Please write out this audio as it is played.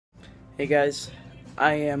Hey guys,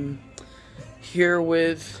 I am here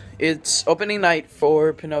with, it's opening night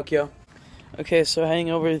for Pinocchio. Okay, so heading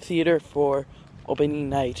over to the theater for opening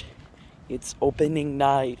night. It's opening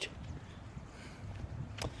night.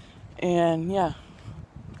 And yeah.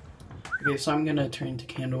 Okay, so I'm gonna turn to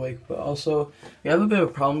Candlewick, but also we have a bit of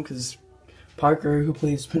a problem because Parker, who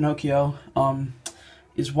plays Pinocchio,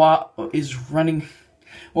 is running,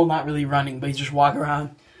 well, not really running, but he's just walking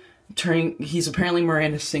around. He's apparently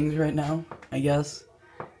Miranda Sings right now, I guess.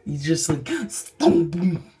 He's just like,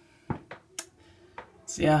 boom.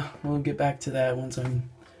 So yeah, we'll get back to that once I'm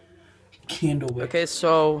Candlewick. Okay,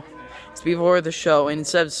 so it's before the show, and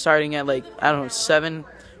instead of starting at like, I don't know, 7,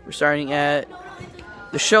 we're starting at,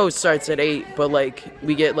 the show starts at 8, but like,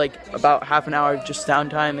 we get like about half an hour of just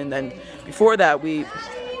downtime, and then before that we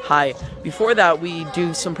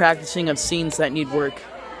do some practicing of scenes that need work.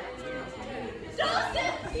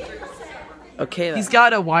 Okay, he's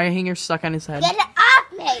got a wire hanger stuck on his head. Get it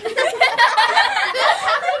off me!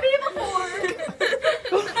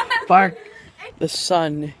 Bark, the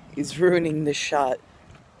sun is ruining the shot.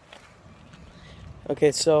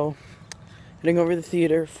 Okay, so heading over to the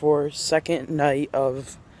theater for second night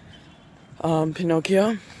of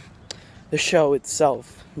Pinocchio. The show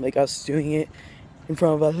itself, like us doing it in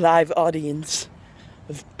front of a live audience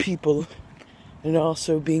of people and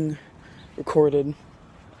also being recorded.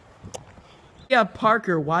 Yeah,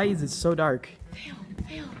 Parker, why is it so dark? Fail.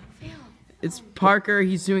 It's Parker,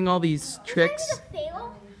 he's doing all these tricks. Is that a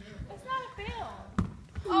fail? It's not a fail.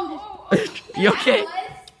 Oh. You okay?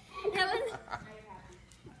 I'm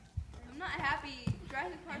not happy.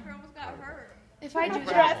 Jurassic Parker almost got hurt. If I do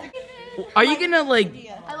Jurassic, Are you gonna like,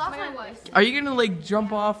 I lost my voice. are you gonna like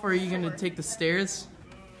jump off, or are you gonna take the stairs?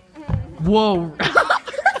 Whoa.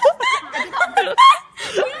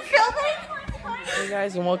 Hey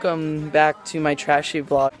guys, and welcome back to my trashy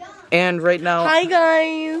vlog. And right now, Hi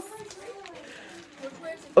guys,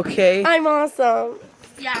 okay, I'm awesome.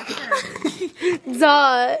 Yeah, sure.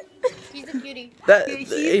 Duh. He's a beauty.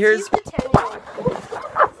 here's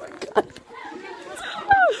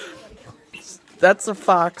that's a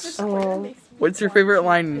fox. What's your favorite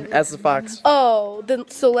line as a fox? Oh, then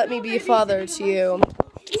so let me be a father to you.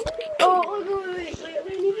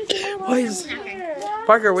 Why is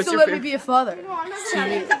Parker? What's So your let me favorite? be a father to you.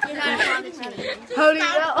 How do you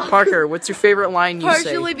know? Parker, what's your favorite line you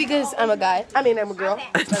Partially say? because I'm a guy. I mean, I'm a girl.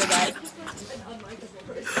 I'm a guy.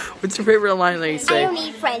 What's your favorite line that you I say? don't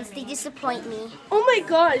need friends. They disappoint me. Oh my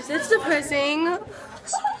gosh, that's depressing.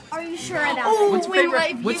 Are you sure about Oh, What's your when favorite?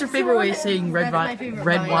 life What's your gives favorite way of one- saying red That's my wine? favorite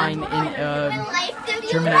Red wine. wine in life gives you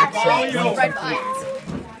German red accent. wine? Red wine.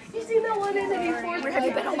 You seen that one in the Where have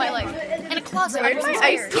you been all my life? In a closet. Where's my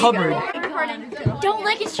ice tea? Cupboard. Don't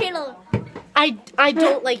like his channel. I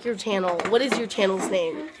don't like your channel. What is your channel's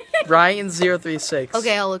name? Ryan036.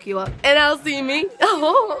 Okay, I'll look you up. And I'll see me.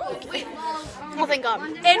 Oh. Oh, thank God.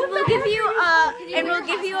 And we'll give you a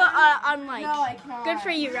unlike. No, I can't. Good for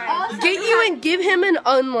you, Ryan. Get you and give him an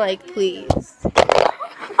unlike, please.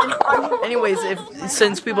 Anyways,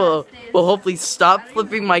 since people will hopefully stop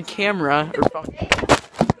flipping my camera or phone.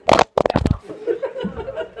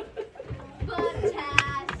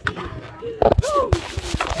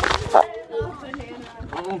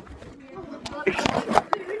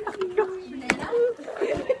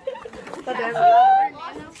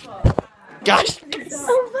 Gosh.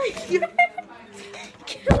 Oh my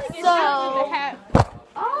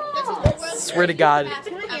God. Swear to God.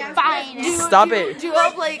 Fine. Stop it. Do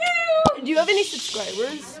you have any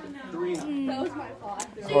subscribers?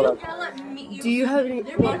 Hold up. Do you have any?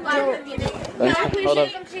 Hold up.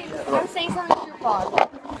 I'm saying something to your vlog.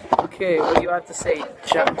 Okay, what do you have to say,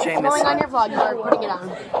 Going on Jameson? your vlog. You are putting it on.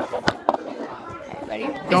 Okay, ready?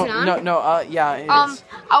 Yeah, it is.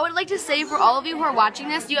 I would like to say for all of you who are watching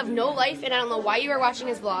this, you have no life, and I don't know why you are watching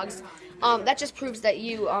his vlogs. That just proves that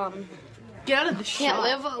you Get out of the can't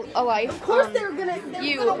shot. live a life. Of course they're gonna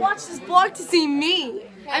watch this vlog to see me.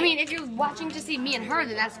 I mean, if you're watching to see me and her,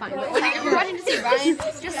 then that's fine. But if you're watching to see Ryan,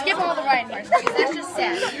 just skip all the Ryan parts because that's just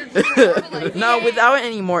sad. You're No, without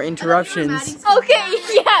any more interruptions. Okay,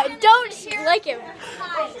 yeah, don't like him.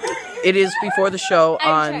 It is before the show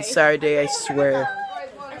on Saturday, I swear.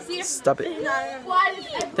 Stop it.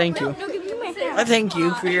 Thank you. I thank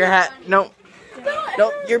you for your hat. No.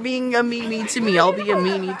 No, you're being a meanie to me. I'll be a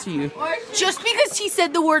meanie to you. Just because he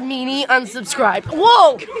said the word meanie, unsubscribe.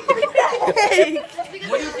 Whoa!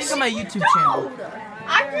 What do you think of my YouTube channel?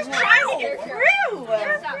 I'm just trying to get through.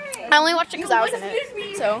 I only watched it because I was in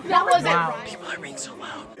it. So that was it. People are being so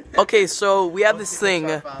loud. Okay, so we have this thing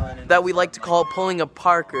that we like to call pulling a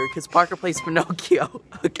Parker, because Parker plays Pinocchio.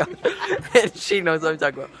 And she knows what I'm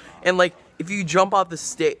talking about. And like, if you jump off the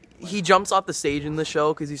stage, he jumps off the stage in the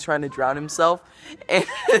show because he's trying to drown himself.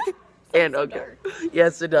 And okay,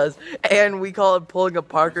 yes it does. And we call it pulling a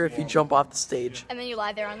Parker if you jump off the stage. And then you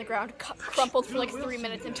lie there on the ground, crumpled for like 3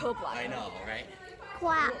 minutes until a black. I know, right?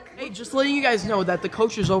 Quack. Hey, just letting you guys know that the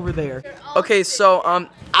coach is over there. Okay, so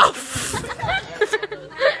ow.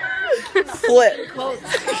 Flip.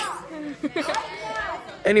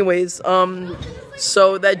 Anyways,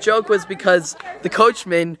 so that joke was because the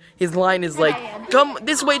coachman, his line is like, "Come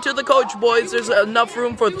this way to the coach, boys. There's enough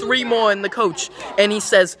room for 3 more in the coach." And he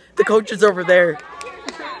says, "The coach is over there."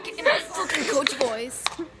 Get in my fucking coach voice.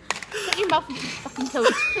 Shut your mouth, you fucking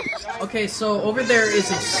coach. Okay, so over there is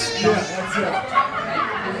a...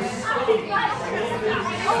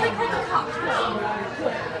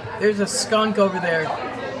 There's a skunk over there.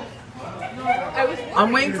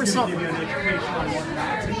 I'm waiting for something.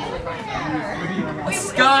 A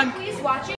skunk!